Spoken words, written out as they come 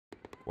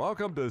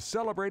Welcome to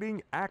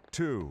Celebrating Act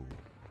 2.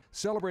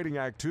 Celebrating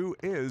Act 2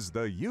 is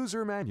the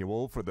user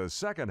manual for the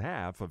second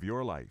half of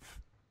your life.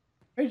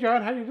 Hey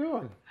John, how you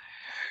doing?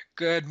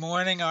 Good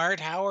morning,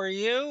 Art. How are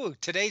you?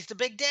 Today's the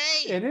big It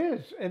day.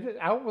 is. It is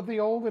out with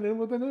the old and in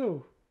with the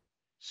new.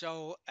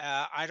 So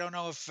I don't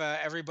know if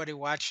everybody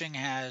watching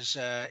has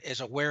is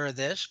aware of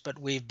this, but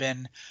we've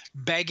been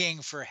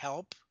begging for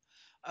help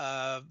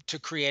to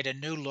create a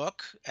new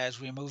look as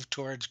we move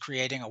towards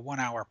creating a 1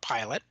 hour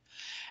pilot,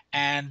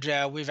 and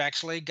we've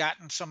actually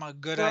gotten some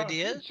good Well,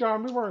 ideas.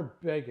 John, we weren't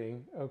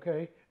begging,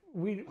 okay?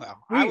 We Well,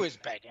 I we was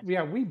begging.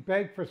 yeah, we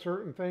begged for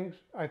certain things.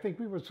 I think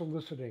we were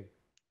soliciting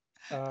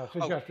Oh,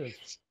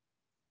 suggestions.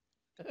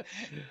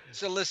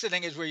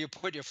 soliciting is where you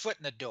put your foot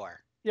in the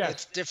door. Yes,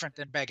 It's different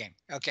than begging.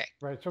 Okay.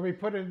 right. So we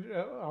put in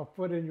our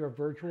foot in your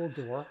virtual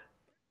door.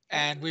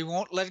 And we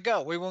won't let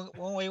go. We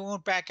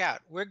won't back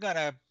out. We're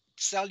gonna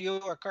sell you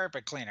a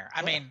carpet cleaner.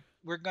 I mean,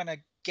 we're gonna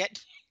get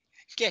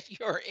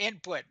your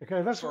input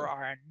Okay, let's. for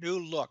our new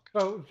look.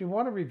 So, do you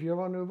want to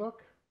reveal our new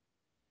look?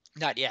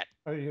 Not yet.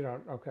 Oh, you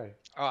don't. Okay.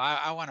 Oh,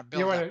 I want to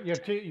You build up.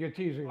 want to? You're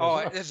teasing us.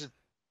 Oh, this is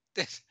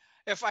this.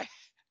 If I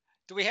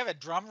do, we have a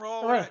drum All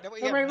roll? right. No,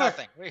 we All have right. Look,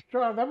 nothing.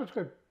 John, that was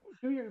good.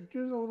 Do the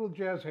little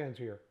jazz hands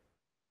here.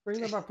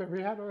 Bring them up there.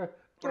 We had a.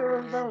 That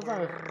was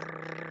nice.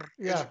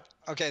 Is Yeah. it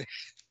okay?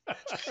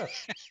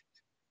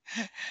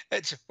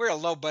 We're a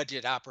low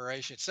budget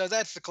operation, so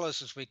that's the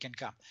closest we can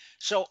come.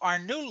 So our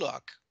new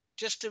look,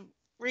 just to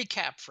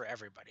recap for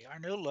everybody, our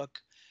new look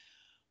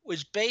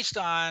was based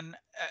on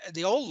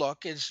the old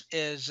look is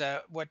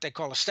what they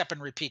call a step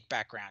and repeat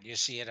background. You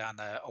see it on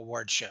the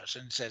award shows,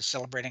 and it says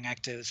 "Celebrating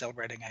Act Two,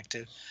 Celebrating Act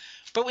Two,"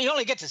 but we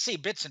only get to see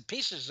bits and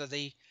pieces of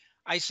the.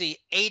 I see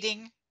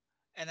aiding,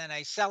 and then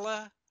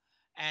Isella,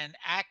 and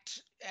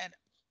act, and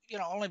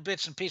only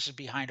bits and pieces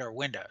behind our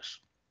windows.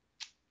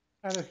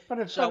 And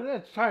but So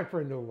it's time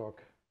for a new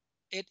look.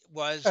 it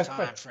was time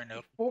But for a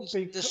new. full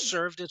This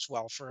served its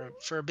well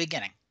for a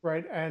beginning.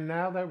 right. And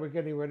now that we're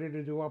getting ready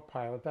to do our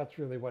pilot, that's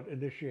really what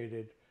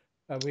initiated.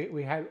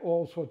 We had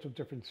all sorts of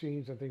different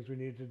scenes and things we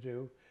needed to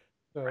do.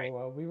 Right.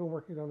 So we've been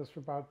working on this for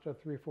about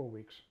 3 or 4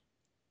 weeks.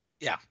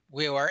 Yeah,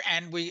 we were,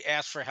 and we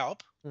asked for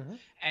help. Hmm.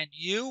 And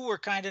you were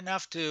kind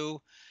enough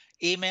to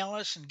email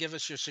us and give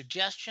us your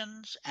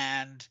suggestions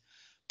and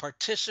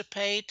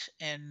participate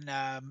in,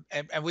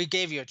 and we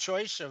gave you a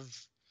choice of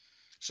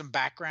some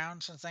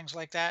backgrounds and things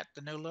like that,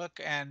 the new look,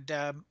 and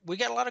we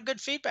got a lot of good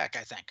feedback,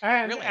 I think.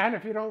 Really. And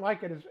if you don't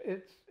like it,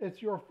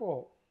 it's your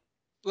fault.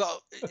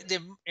 Well, the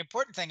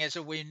important thing is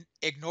that we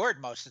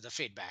ignored most of the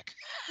feedback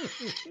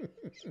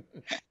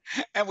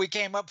and we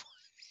came up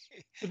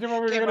But then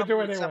what we were came going to up do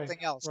with anyway.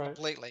 something else Right.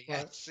 completely. Right.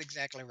 That's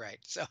exactly right.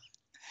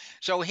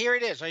 So here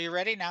it is. Are you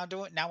ready? Now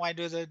do it. Now I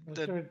do the Let's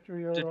the do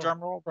it. the drum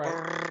roll.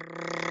 Right.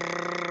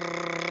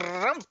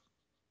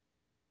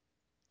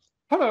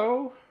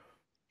 Hello.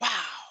 Wow,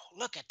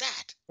 look at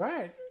that.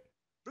 Right.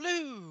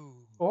 Blue.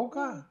 All Ooh,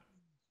 gone.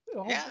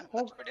 All, yeah,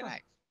 all that's pretty gone.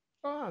 nice.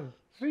 Gone.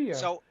 See ya.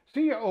 So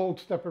See ya, old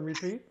step and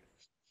repeat.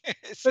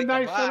 say Been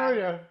nice to know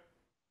goodbye.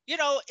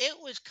 you. It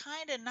was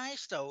kind of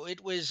nice though.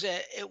 It was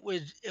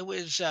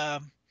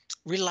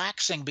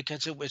relaxing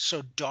because it was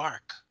so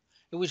dark.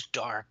 It was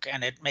dark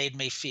and it made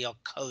me feel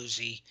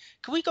cozy.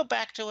 Can we go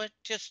back to it?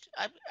 Just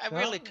I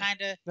really No,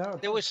 kind of no,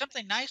 there was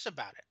something nice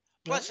about it.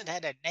 no. Plus, it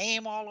had a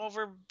name all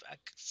over,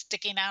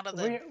 sticking out of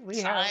the We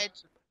have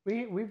sides.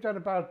 we've done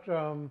about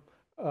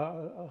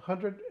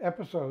 100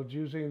 episodes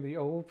using the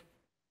old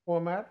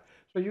format.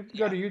 So you can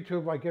go Yeah, to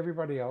YouTube like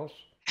everybody else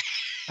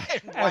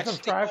and and watch the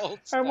subscribe old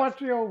and stuff. watch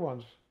the old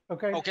ones.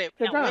 Okay, Okay,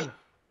 they're now wait. done.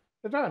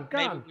 They're done.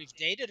 Maybe Gone. we've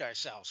dated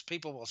ourselves.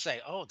 People will say,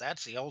 "Oh,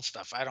 that's the old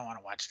stuff. I don't want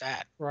to watch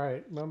that."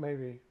 Right. Well,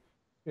 maybe.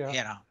 Yeah.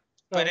 You know.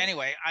 But So,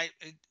 anyway,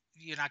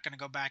 you're not going to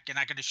go back. You're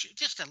not going to shoot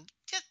just a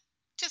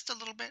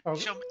little bit. oh,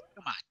 Show me.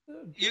 Come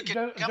on. You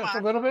can come just a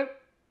on. little bit.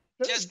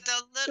 Just a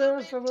little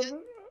Just bit. a little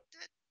bit.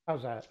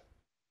 How's that?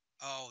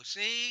 Oh,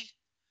 see.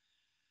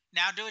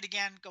 Now do it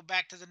again. Go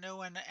back to the new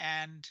one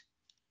and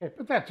Okay,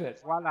 but that's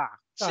it. voila.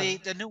 See,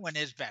 Done. the new one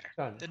is better.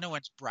 Done. The new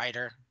one's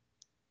brighter.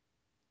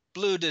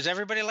 Blue. Does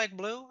everybody like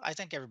blue? I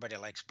think everybody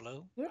likes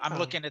blue. I'm Yeah.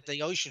 looking at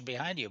the ocean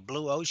behind you.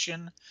 Blue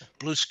ocean,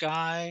 blue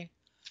sky.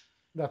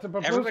 Nothing but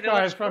blue Everybody skies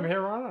likes from blue.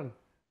 here on.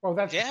 Well,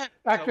 that's Yeah.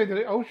 actually So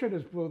the ocean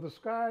is blue. The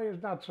sky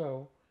is not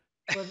so.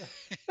 But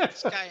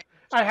sky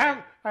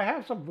gray. I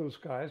have some blue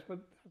skies, but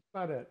that's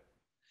not it.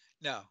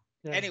 No.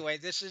 Yeah. Anyway,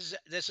 this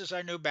is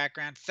our new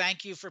background.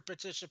 Thank you for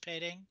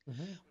participating.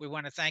 Hmm. We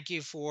want to thank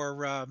you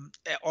for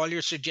all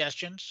your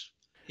suggestions,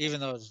 even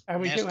those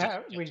And nasty we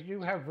suggestions.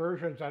 do have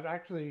versions that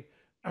actually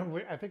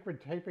I think we're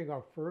taping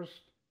our first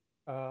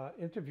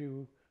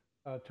interview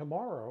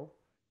tomorrow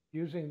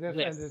using this, and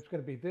This it's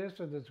going to be this,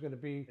 and there's going to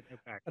be the new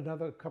background,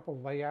 another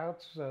couple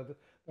layouts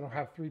that'll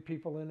have 3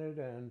 people in it,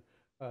 and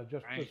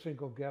just a right?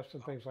 single guest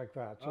and Oh, things like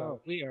that. So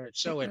oh, we are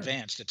so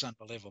advanced. It's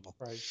unbelievable.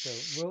 right,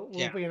 so we'll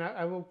Yeah, be, and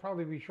I will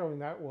probably be showing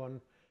that one.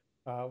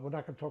 We're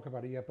not going to talk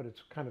about it yet, but it's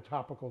kind of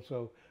topical.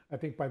 So I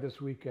think by this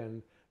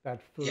weekend,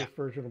 that yeah. first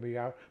version will be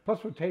out.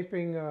 Plus, we're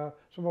taping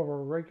some of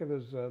our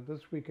regulars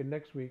this week and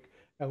next week,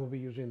 and we'll be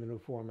using the new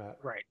format.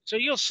 Right. So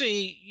you'll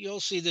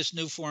see this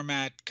new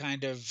format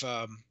kind of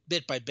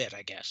bit by bit,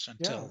 I guess,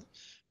 Yeah.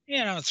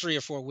 until 3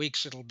 or 4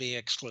 weeks it'll be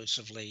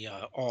exclusively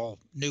all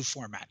new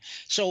format.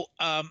 So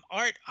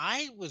Art,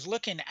 I was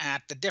looking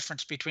at the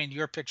difference between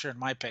your picture and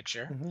my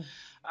picture.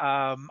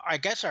 Hmm. I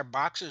guess our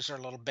boxes are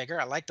a little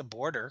bigger. I like the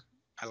border.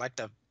 I like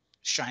the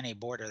shiny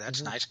border. That's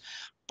Hmm. nice.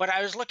 But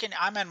I was looking.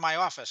 I'm in my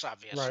office, Right.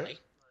 obviously,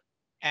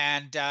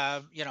 and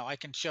I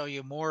can show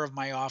you more of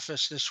my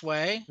office this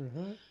way,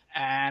 Hmm.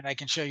 and I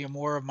can show you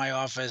more of my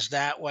office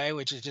that way,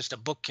 which is just a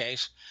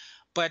bookcase.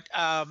 But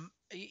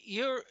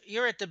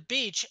you're at the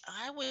beach.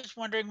 I was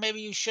wondering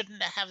maybe you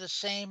shouldn't have the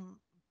same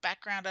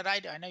background that I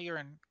do. I know you're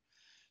in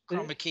Eh,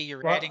 chroma key.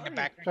 You're Well, adding the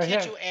background. so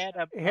Can't you add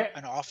here,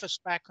 an office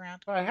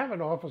background? I have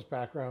an office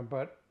background,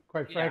 but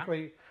quite Yeah,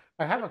 frankly,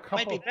 I have a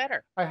might be couple.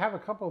 better. I have a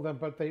couple of them,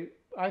 but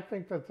I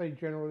think that they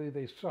generally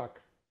they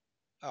suck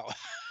Oh,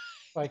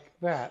 like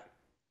that.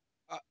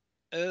 uh,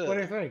 What do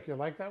you ugh. think? You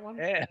like that one?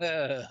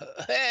 Well,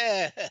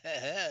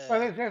 Oh,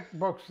 there's just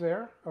books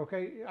there.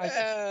 Okay, here.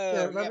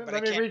 yeah, but I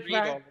Let me can't reach read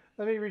back. all.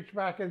 Let me reach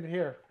back in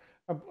here.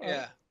 I'm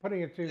Yeah,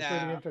 putting it through the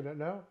no, internet.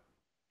 No.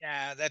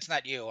 no, that's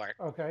not you, Art.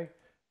 Okay.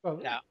 Well,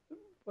 No,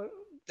 but-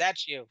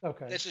 that's you.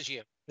 okay. This is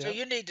you. So Yeah.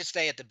 you need to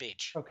stay at the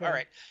beach. All Okay.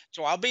 right.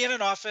 So I'll be in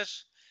an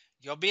office.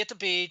 You'll be at the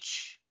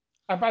beach.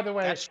 And by the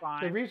way, That's the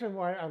fine. reason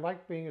why I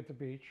like being at the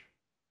beach,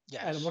 and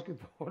I'm Yes. looking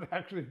forward to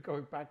actually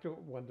going back to it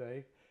one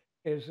day,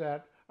 is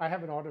that I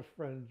have an artist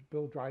friend,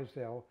 Bill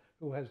Drysdale,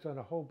 who has done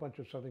a whole bunch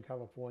of Southern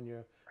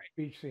California Right.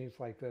 beach scenes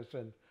like this,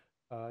 and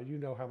you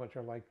know how much I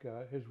like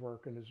his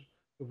work and his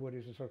the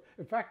woodies and so.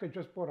 In fact, I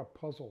just bought a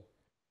puzzle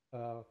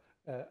uh,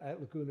 at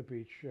Laguna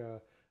Beach,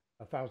 a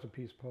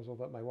 1,000-piece puzzle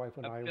that my wife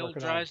and A I are Bill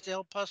working on.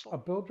 Drysdale A puzzle?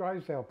 Bill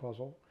Drysdale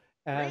puzzle,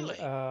 and Really?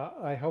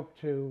 I hope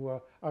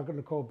to. I'm going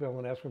to call Bill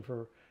and ask him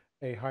for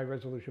a high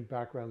resolution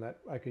background that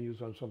I can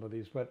use on some of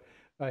these. But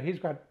he's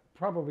got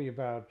probably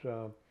about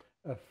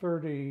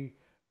 30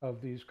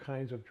 of these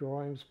kinds of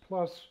drawings.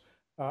 Plus,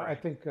 I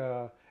Right. think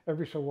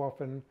every so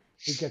often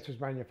he gets his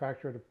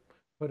manufacturer to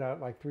put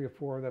out like 3 or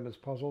 4 of them as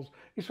puzzles.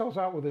 He sells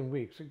out within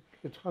weeks. It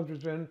gets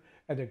hundreds in,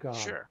 and they're gone.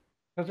 Sure.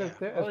 Because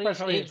Yeah. Well,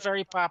 especially, he's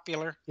very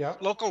popular, yeah,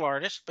 local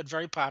artist, but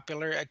very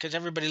popular because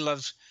everybody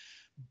loves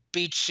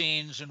beach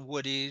scenes and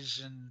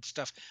woodies and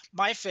stuff.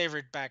 My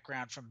favorite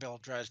background from Bill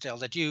Drysdale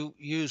that you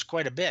use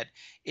quite a bit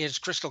is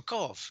Crystal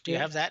Cove. Do you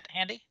yeah, have that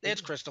handy?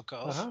 It's Crystal uh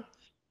Cove. huh,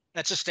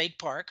 That's a state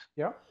park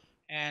yeah.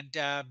 and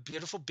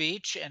beautiful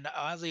beach and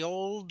the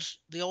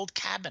old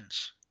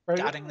cabins Right.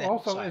 dotting the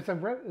Also,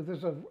 hillside.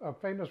 there's a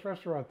famous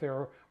restaurant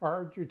there.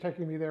 Aren't you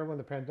taking me there when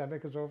the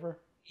pandemic is over?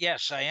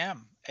 Yes, I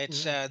am.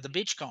 It's Mm. the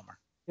Beachcomber.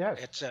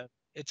 Yes.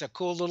 It's a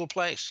cool little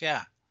place.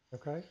 Yeah.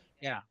 Okay.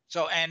 Yeah.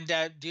 So, and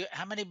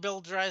how many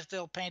Bill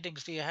Drysdale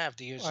paintings do you have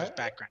to use I as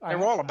background? I They're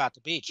ha- all about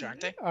the beach,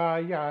 aren't they?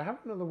 yeah, I have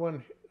another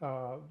one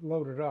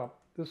loaded up.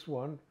 This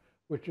one,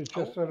 which is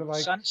just Oh, sort of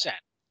like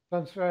sunset.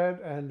 sunset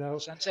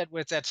and Sunset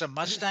with that's a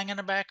Mustang in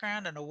the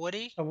background and a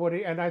Woody. a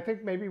woody. And I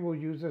think maybe we'll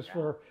use this Yeah.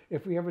 for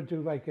if we ever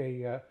do like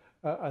a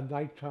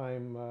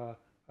nighttime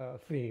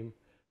theme.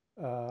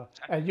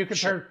 And you can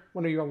Sure. turn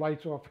one of your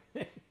lights off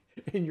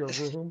in your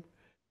room.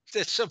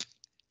 This will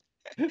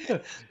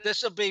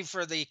this will be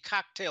for the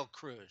cocktail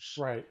cruise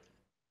Right.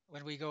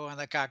 when we go on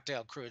the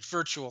cocktail cruise,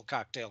 virtual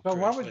cocktail So cruise.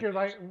 With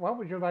what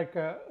would you like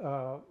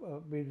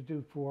me to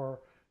do for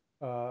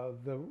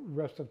the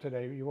rest of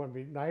today? You want to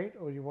be night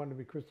or you want to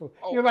be Crystal?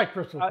 oh, You like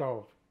Crystal uh,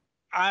 Cove.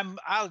 I'm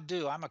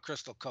a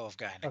Crystal Cove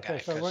kind of Okay, guy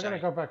so we're because going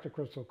to I go back to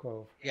Crystal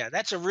Cove. yeah,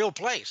 that's a real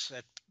place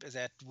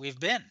that we've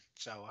been.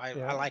 So I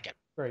Yeah, like it.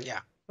 great. Yeah.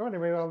 So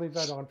anyway, I'll leave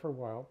that on for a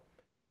while.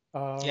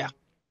 Yeah.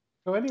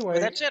 So Well, anyway,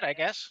 that's it, I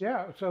guess.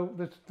 yeah, so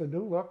this the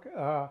new look.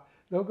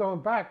 No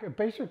going back.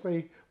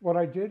 Basically, what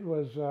I did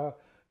was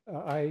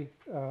I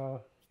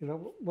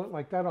went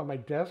like that on my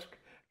desk,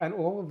 and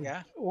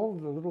Yeah. all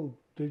of the little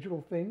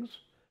digital things.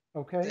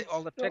 Okay,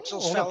 All the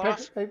pixels all the fell pic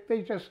off.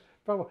 they just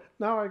fell.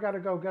 Now I got to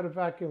go get a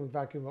vacuum and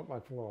vacuum up my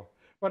floor.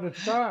 But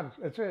it's done.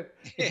 That's it.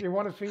 If you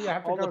want to see, you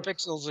have to All the go.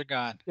 pixels are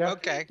gone. You have,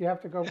 Okay. you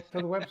have to go to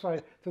the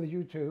website, to the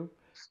YouTube.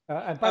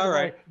 And by the All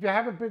way, right. if you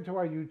haven't been to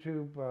our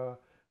YouTube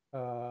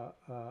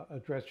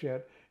address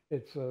yet,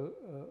 it's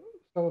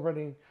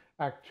celebrating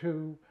Act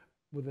 2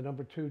 with the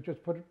number 2.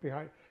 Just put it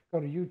behind, go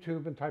to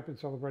YouTube and type in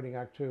Celebrating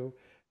Act 2,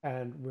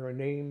 and we're a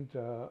named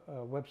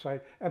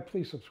website. And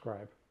please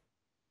subscribe.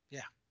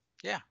 Yeah.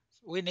 Yeah.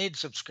 We need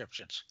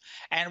subscriptions.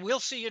 And we'll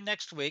see you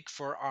next week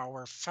for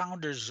our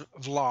founders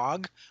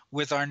vlog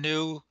with our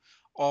new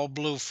all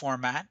blue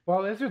format.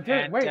 Well, this is it.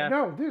 And Wait,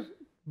 no,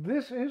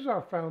 this is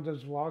our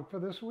founders vlog for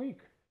this week.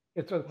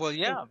 It's well,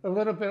 yeah, a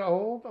little bit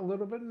old, a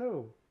little bit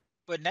new.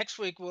 but next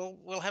week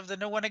we'll have the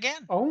new one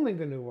again. Only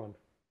the new one.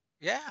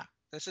 Yeah.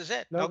 This is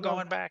it. No No going,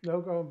 going back. no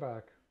going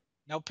back.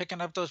 No picking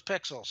up those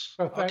pixels.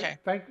 So Okay.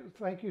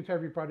 thank you to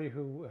everybody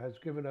who has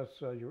given us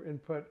your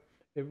input.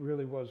 It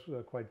really was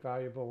quite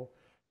valuable,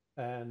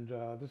 and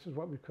this is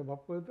what we've come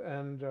up with.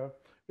 And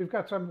we've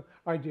got some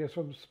ideas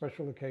from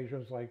special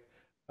occasions like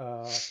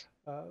uh,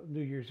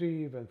 New Year's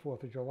Eve and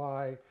 4th of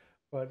July.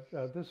 but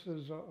this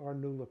is our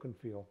new look and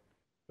feel.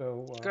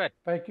 So Good.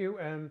 thank you,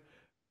 and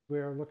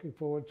we're looking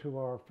forward to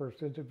our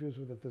first interviews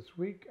with it this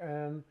week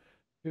and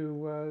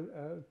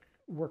to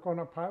work on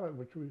our pilot,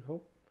 which we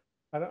hope.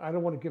 I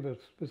don't want to give a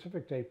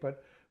specific date,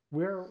 but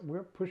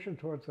we're pushing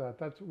towards that.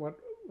 That's what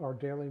our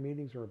daily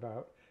meetings are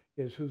about,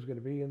 is who's going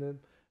to be in it,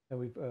 and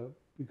we've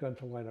begun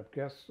to line up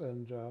guests,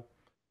 and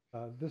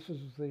this is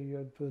the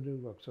new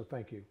look. So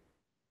thank you.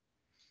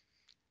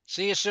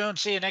 See you soon.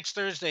 See you next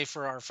Thursday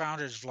for our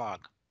Founders Vlog.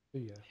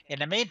 See ya. In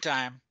the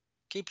meantime,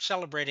 keep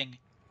celebrating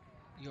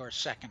your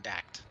second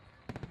act.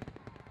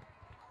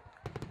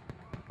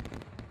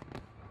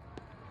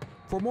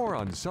 For more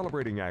on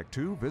Celebrating Act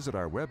 2, visit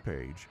our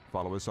webpage,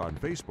 follow us on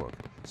Facebook,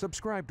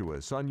 subscribe to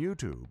us on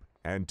YouTube,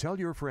 and tell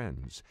your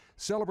friends.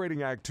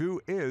 Celebrating Act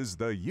 2 is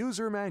the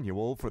user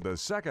manual for the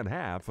second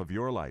half of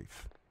your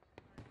life.